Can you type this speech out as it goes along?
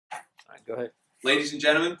All right, go ahead. Ladies and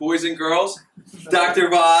gentlemen, boys and girls, Dr.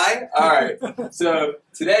 Vi. All right, so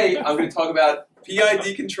today I'm going to talk about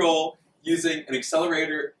PID control using an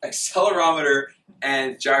accelerometer,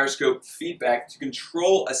 and gyroscope feedback to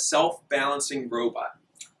control a self-balancing robot.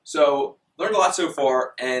 So, learned a lot so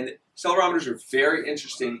far, and accelerometers are very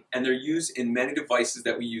interesting, and they're used in many devices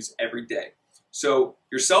that we use every day. So,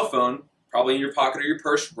 your cell phone, probably in your pocket or your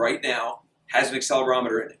purse right now, has an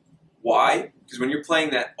accelerometer in it. Why? Because when you're playing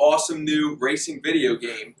that awesome new racing video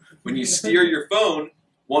game, when you steer your phone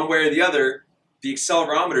one way or the other, the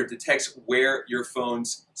accelerometer detects where your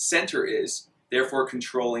phone's center is, therefore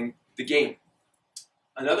controlling the game.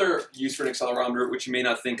 Another use for an accelerometer, which you may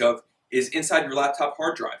not think of, is inside your laptop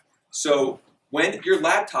hard drive. So when your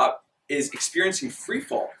laptop is experiencing free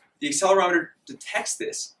fall, the accelerometer detects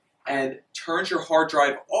this and turns your hard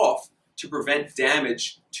drive off to prevent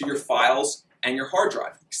damage to your files and your hard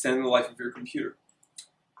drive, extending the life of your computer.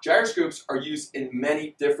 Gyroscopes are used in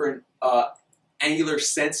many different angular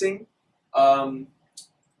sensing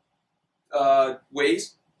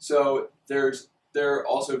ways. So they're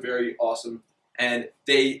also very awesome, and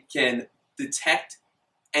they can detect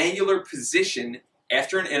angular position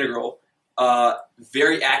after an integral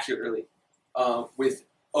very accurately with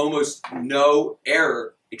almost no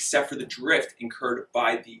error except for the drift incurred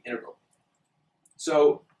by the integral.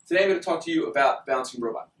 So today I'm going to talk to you about balancing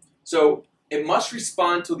robot. So it must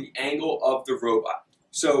respond to the angle of the robot.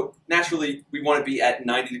 So naturally we want to be at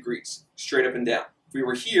 90 degrees, straight up and down. If we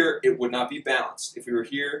were here, it would not be balanced. If we were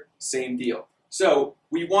here, same deal. So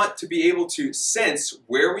we want to be able to sense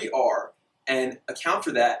where we are and account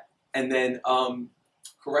for that and then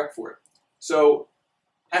correct for it. So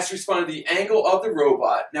it has to respond to the angle of the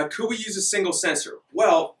robot. Now, could we use a single sensor?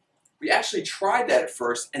 Well, we actually tried that at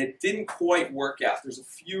first and it didn't quite work out. There's a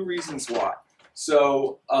few reasons why.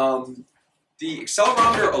 So the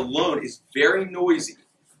accelerometer alone is very noisy,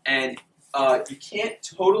 and you can't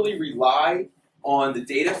totally rely on the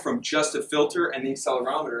data from just a filter and the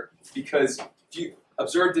accelerometer, because if you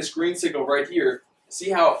observe this green signal right here, see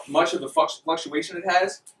how much of a fluctuation it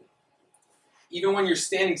has? Even when you're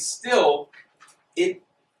standing still, it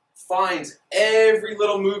finds every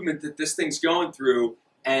little movement that this thing's going through,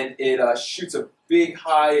 and it shoots a big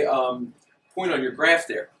high point on your graph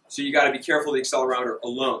there. So you got to be careful of the accelerometer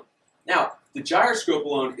alone. Now, the gyroscope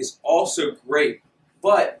alone is also great,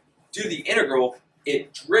 but due to the integral,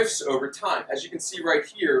 it drifts over time. As you can see right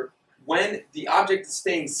here, when the object is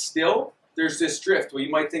staying still, there's this drift. Well,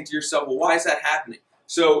 you might think to yourself, well, why is that happening?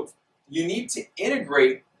 So you need to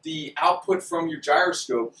integrate the output from your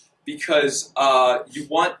gyroscope because you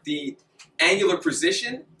want the angular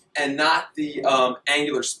position and not the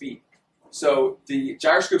angular speed. So the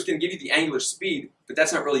gyroscope's going to give you the angular speed, but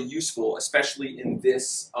that's not really useful, especially in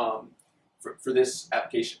this for this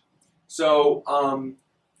application. So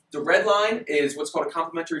the red line is what's called a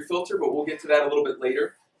complementary filter, but we'll get to that a little bit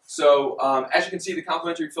later. So as you can see, the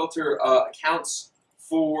complementary filter accounts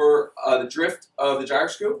for the drift of the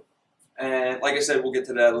gyroscope, and like I said, we'll get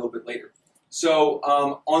to that a little bit later. So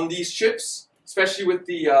on these chips, especially with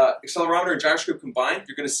the accelerometer and gyroscope combined,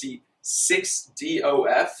 you're going to see 6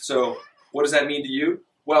 DOF. So what does that mean to you?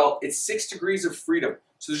 Well, it's 6 degrees of freedom.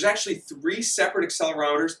 So there's actually 3 separate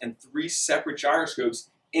accelerometers and 3 separate gyroscopes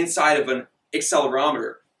inside of an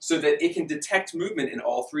accelerometer so that it can detect movement in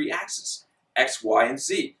all 3 axes, X, Y, and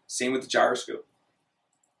Z. Same with the gyroscope.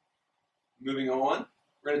 Moving on,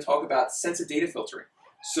 we're going to talk about sensitive data filtering.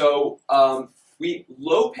 So we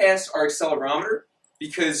low pass our accelerometer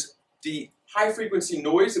because the high frequency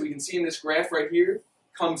noise that we can see in this graph right here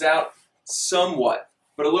comes out somewhat.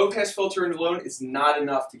 But a low pass filter alone is not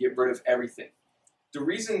enough to get rid of everything. The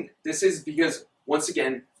reason this is because, once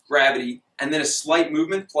again, gravity and then a slight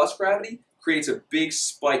movement plus gravity creates a big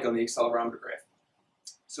spike on the accelerometer graph.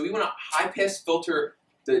 So we want to high pass filter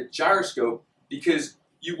the gyroscope because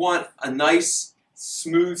you want a nice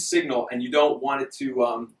smooth signal and you don't want it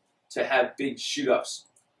to have big shoot-ups.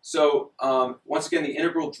 So once again, the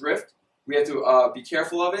integral drift, we have to be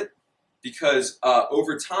careful of it because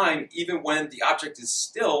over time, even when the object is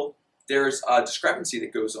still, there's a discrepancy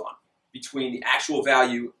that goes on between the actual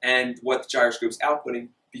value and what the gyroscope's outputting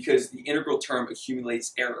because the integral term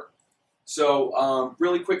accumulates error. So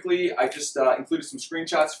really quickly, I just included some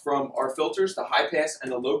screenshots from our filters, the high pass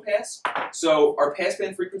and the low pass. So our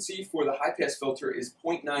passband frequency for the high pass filter is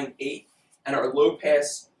 0.98 and our low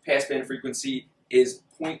pass passband frequency is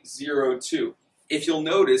 0.02. If you'll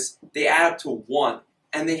notice, they add up to 1,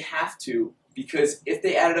 and they have to, because if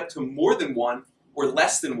they added up to more than 1 or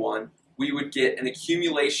less than 1, we would get an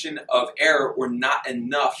accumulation of error or not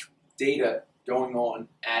enough data going on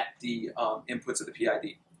at the inputs of the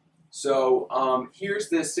PID. So here's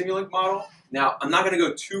the Simulink model. Now, I'm not going to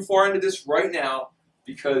go too far into this right now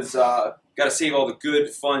because got to save all the good,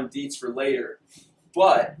 fun deets for later.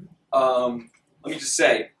 But let me just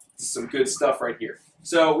say, this is some good stuff right here.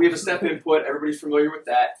 So we have a step input. Everybody's familiar with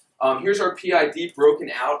that. Here's our PID broken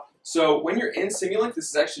out. So when you're in Simulink, this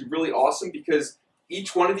is actually really awesome because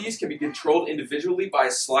each one of these can be controlled individually by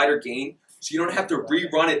a slider gain. So you don't have to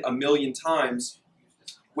rerun it a million times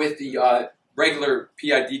with the regular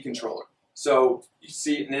PID controller. So you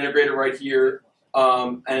see an integrator right here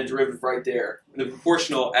and a derivative right there. And the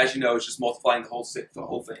proportional, as you know, is just multiplying the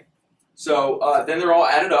whole thing. So then they're all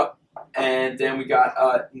added up, and then we got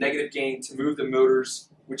a negative gain to move the motors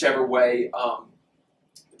whichever way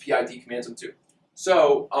the PID commands them to.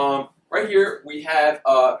 So right here we have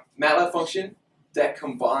a Matlab function that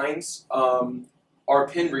combines our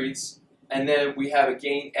pin reads, and then we have a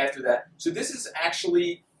gain after that. So this is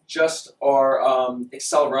actually just our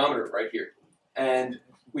accelerometer right here. And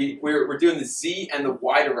we're doing the Z and the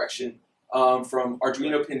Y direction from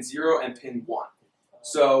Arduino pin 0 and pin 1.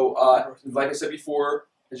 So like I said before,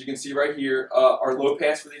 as you can see right here, our low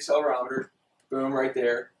pass for the accelerometer, boom, right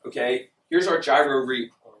there, okay? Here's our gyro read.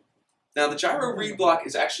 Now the gyro read block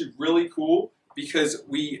is actually really cool because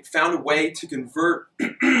we found a way to convert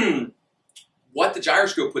what the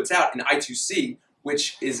gyroscope puts out in I2C,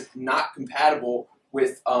 which is not compatible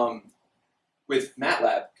with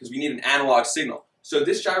Matlab because we need an analog signal. So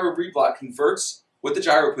this gyro read block converts what the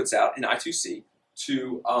gyro puts out in I2C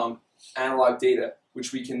to analog data,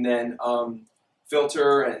 which we can then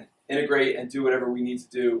filter and integrate and do whatever we need to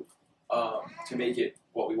do to make it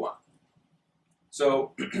what we want.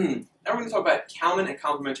 So now we're going to talk about Kalman and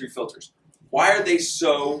complementary filters. Why are they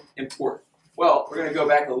so important? Well, we're going to go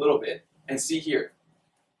back a little bit and see here.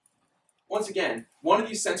 Once again, one of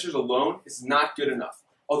these sensors alone is not good enough.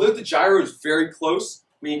 Although the gyro is very close,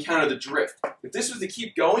 we encounter the drift. If this was to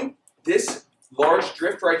keep going, this large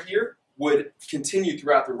drift right here would continue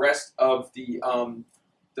throughout the rest of the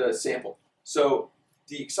sample. So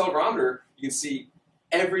the accelerometer, you can see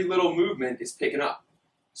every little movement is picking up.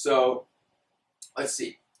 So let's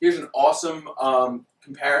see. Here's an awesome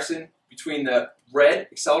comparison between the red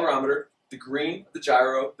accelerometer, the green of the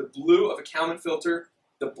gyro, the blue of a Kalman filter,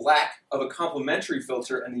 the black of a complementary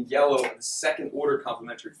filter, and the yellow of the second order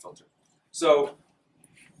complementary filter. So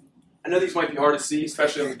I know these might be hard to see,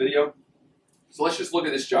 especially on the video. So let's just look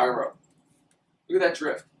at this gyro. Look at that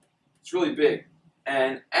drift. It's really big.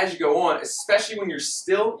 And as you go on, especially when you're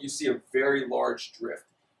still, you see a very large drift.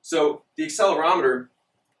 So the accelerometer,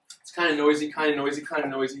 it's kind of noisy, kind of noisy, kind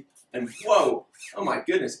of noisy. And whoa, oh my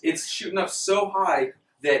goodness, it's shooting up so high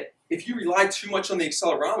that if you rely too much on the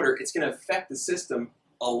accelerometer, it's going to affect the system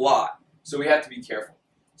a lot. So we have to be careful.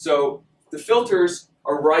 So the filters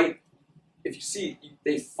are right, if you see,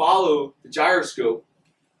 they follow the gyroscope,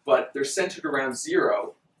 but they're centered around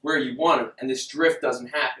 0 where you want them, and this drift doesn't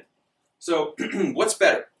happen. So what's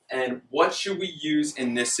better, and what should we use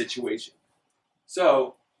in this situation?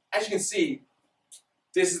 So as you can see,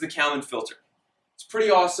 this is the Kalman filter. It's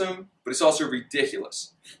pretty awesome, but it's also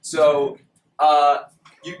ridiculous. So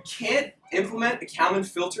you can't implement a Kalman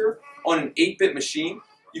filter on an 8-bit machine.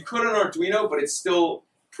 You could on Arduino, but it's still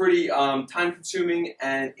pretty time-consuming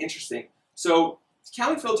and interesting. So the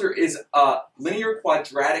Kalman filter is a linear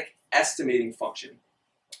quadratic estimating function.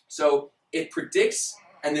 So it predicts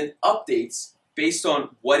and then updates based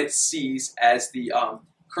on what it sees as the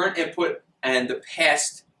current input and the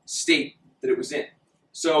past state that it was in.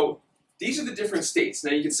 So these are the different states.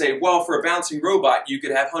 Now you could say, well, for a bouncing robot, you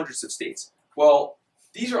could have hundreds of states. Well,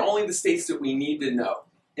 these are only the states that we need to know.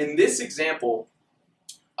 In this example,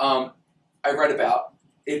 I read about,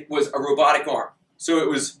 it was a robotic arm. So it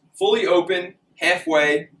was fully open,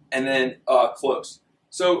 halfway, and then closed.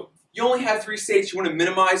 So you only have 3 states. You want to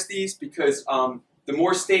minimize these because the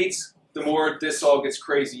more states, the more this all gets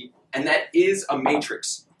crazy. And that is a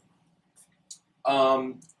matrix.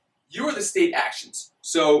 You are the state actions.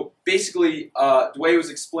 So basically, the way it was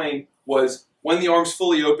explained was when the arm's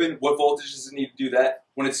fully open, what voltage does it need to do that?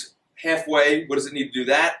 When it's halfway, what does it need to do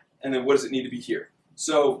that? And then what does it need to be here?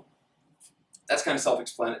 So that's kind of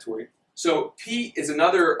self-explanatory. So P is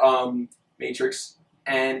another matrix,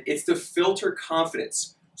 and it's the filter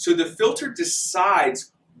confidence. So the filter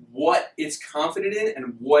decides what it's confident in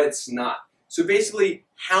and what it's not. So basically,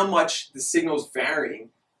 how much the signal's varying,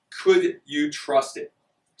 could you trust it?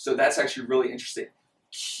 So that's actually really interesting.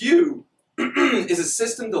 Q is a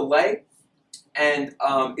system delay, and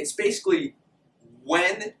it's basically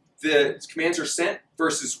when the commands are sent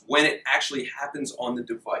versus when it actually happens on the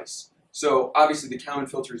device. So obviously the Kalman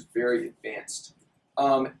filter is very advanced.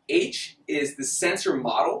 H is the sensor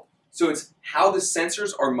model. So it's how the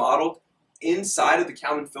sensors are modeled inside of the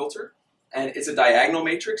Kalman filter, and it's a diagonal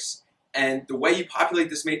matrix. And the way you populate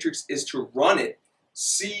this matrix is to run it,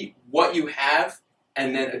 see what you have,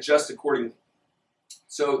 and then adjust accordingly.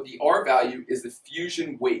 So the R value is the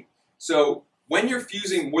fusion weight. So when you're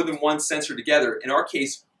fusing more than one sensor together, in our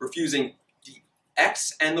case, we're fusing the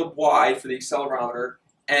X and the Y for the accelerometer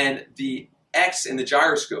and the X in the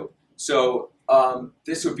gyroscope. So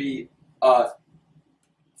this would be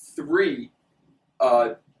three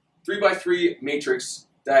by three matrix,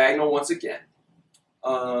 diagonal once again.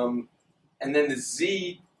 And then the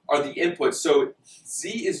Z are the inputs. So Z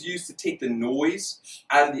is used to take the noise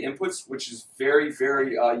out of the inputs, which is very,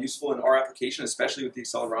 very useful in our application, especially with the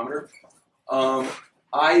accelerometer.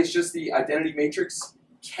 I is just the identity matrix.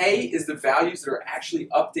 K is the values that are actually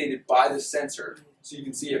updated by the sensor. So you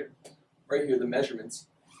can see it right here, the measurements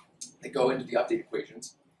that go into the update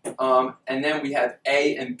equations. And then we have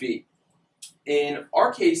A and B. In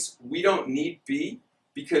our case, we don't need B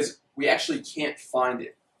because we actually can't find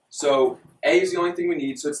it. So A is the only thing we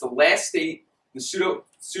need. So it's the last state, the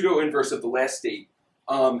pseudo inverse of the last state,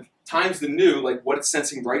 times the new, like what it's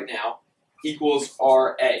sensing right now, equals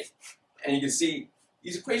RA. And you can see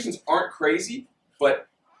these equations aren't crazy, but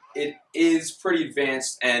it is pretty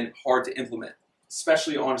advanced and hard to implement,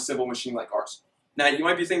 especially on a simple machine like ours. Now, you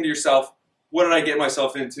might be thinking to yourself, what did I get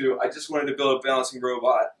myself into? I just wanted to build a balancing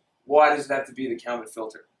robot. Why does it have to be the Kalman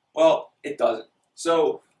filter? Well, it doesn't.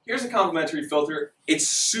 So here's a complementary filter. It's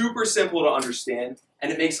super simple to understand,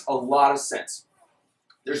 and it makes a lot of sense.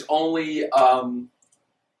 There's only,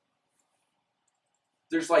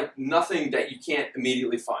 there's like nothing that you can't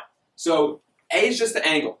immediately find. So A is just the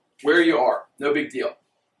angle, where you are, no big deal.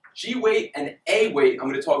 G weight and A weight, I'm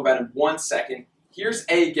going to talk about in 1 second. Here's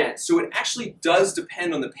A again. So it actually does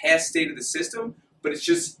depend on the past state of the system, but it's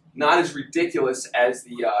just not as ridiculous as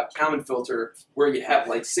the Kalman filter, where you have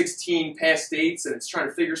like 16 past states and it's trying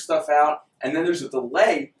to figure stuff out. And then there's a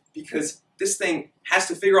delay because this thing has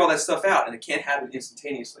to figure all that stuff out and it can't happen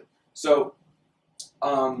instantaneously. So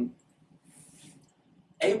A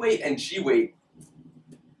weight and G weight,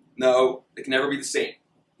 no, it can never be the same.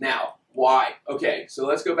 Now, why? Okay, so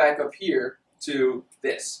let's go back up here to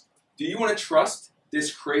this. Do you want to trust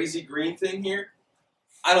this crazy green thing here?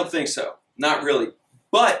 I don't think so. Not really.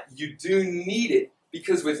 But you do need it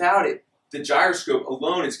because without it, the gyroscope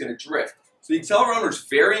alone is going to drift. So the accelerometer is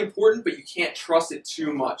very important, but you can't trust it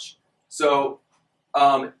too much. So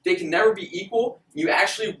they can never be equal. You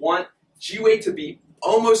actually want G weight to be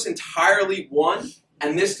almost entirely 1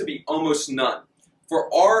 and this to be almost none.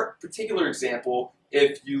 For our particular example,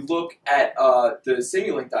 if you look at the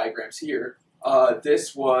Simulink diagrams here,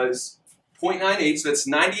 this was 0.98, so that's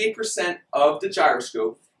 98% of the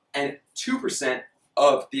gyroscope and 2%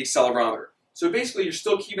 of the accelerometer. So basically you're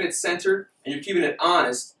still keeping it centered and you're keeping it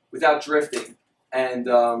honest without drifting, and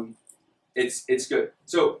it's good.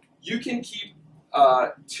 So you can keep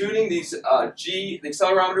tuning these the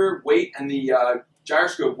accelerometer weight and the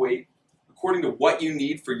gyroscope weight according to what you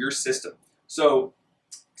need for your system. So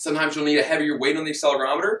sometimes you'll need a heavier weight on the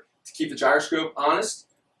accelerometer to keep the gyroscope honest,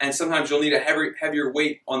 and sometimes you'll need a heavier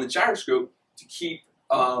weight on the gyroscope to keep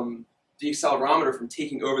the accelerometer from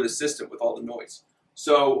taking over the system with all the noise.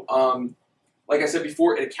 So, like I said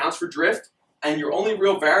before, it accounts for drift, and your only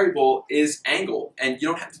real variable is angle, and you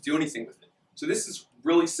don't have to do anything with it. So this is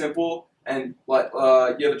really simple, and you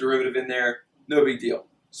have a derivative in there, no big deal.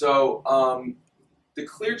 So the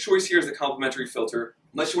clear choice here is the complementary filter,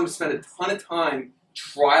 unless you want to spend a ton of time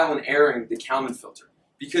trial and erroring the Kalman filter.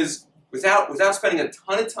 Because without spending a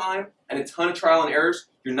ton of time and a ton of trial and errors,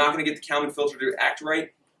 you're not going to get the Kalman filter to act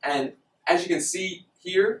right. And as you can see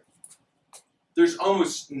here, there's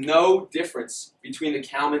almost no difference between the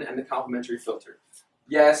Kalman and the complementary filter.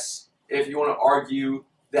 Yes, if you want to argue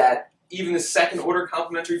that even the second order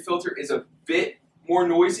complementary filter is a bit more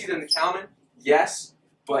noisy than the Kalman, yes,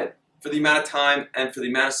 but for the amount of time and for the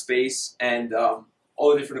amount of space and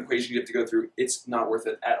all the different equations you have to go through, it's not worth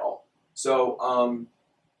it at all. So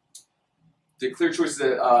the clear choice is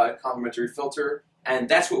the complementary filter, and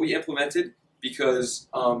that's what we implemented because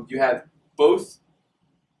you have both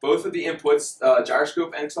of the inputs,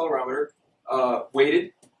 gyroscope and accelerometer,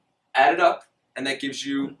 weighted, added up, and that gives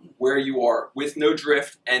you where you are with no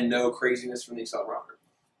drift and no craziness from the accelerometer.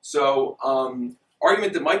 So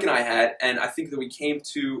argument that Mike and I had, and I think that we came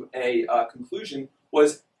to a conclusion,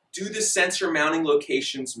 was do the sensor mounting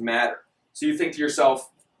locations matter? So you think to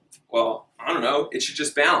yourself, well, I don't know, it should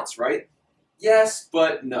just balance, right? Yes,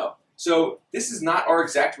 but no. So this is not our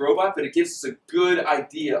exact robot, but it gives us a good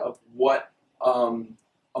idea of what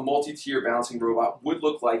a multi-tier balancing robot would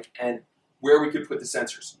look like and where we could put the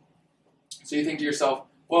sensors. So you think to yourself,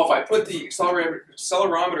 well, if I put the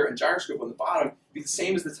accelerometer and gyroscope on the bottom, it'd be the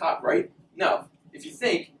same as the top, right? No. If you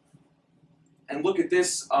think and look at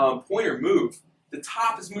this pointer move, the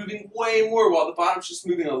top is moving way more while the bottom's just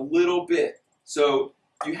moving a little bit. So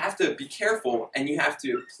you have to be careful and you have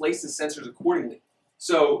to place the sensors accordingly.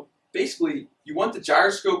 So basically, you want the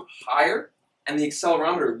gyroscope higher and the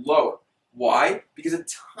accelerometer lower. Why? Because a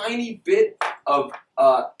tiny bit of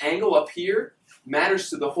angle up here matters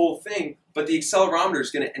to the whole thing, but the accelerometer is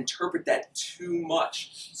going to interpret that too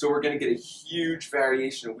much. So we're going to get a huge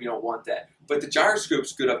variation and we don't want that. But the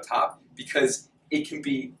gyroscope's good up top because it can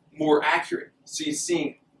be more accurate. So you're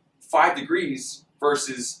seeing 5 degrees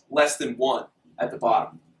versus less than 1 at the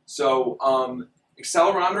bottom. So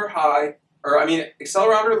accelerometer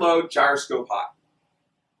low, gyroscope high.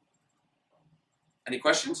 Any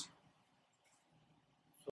questions?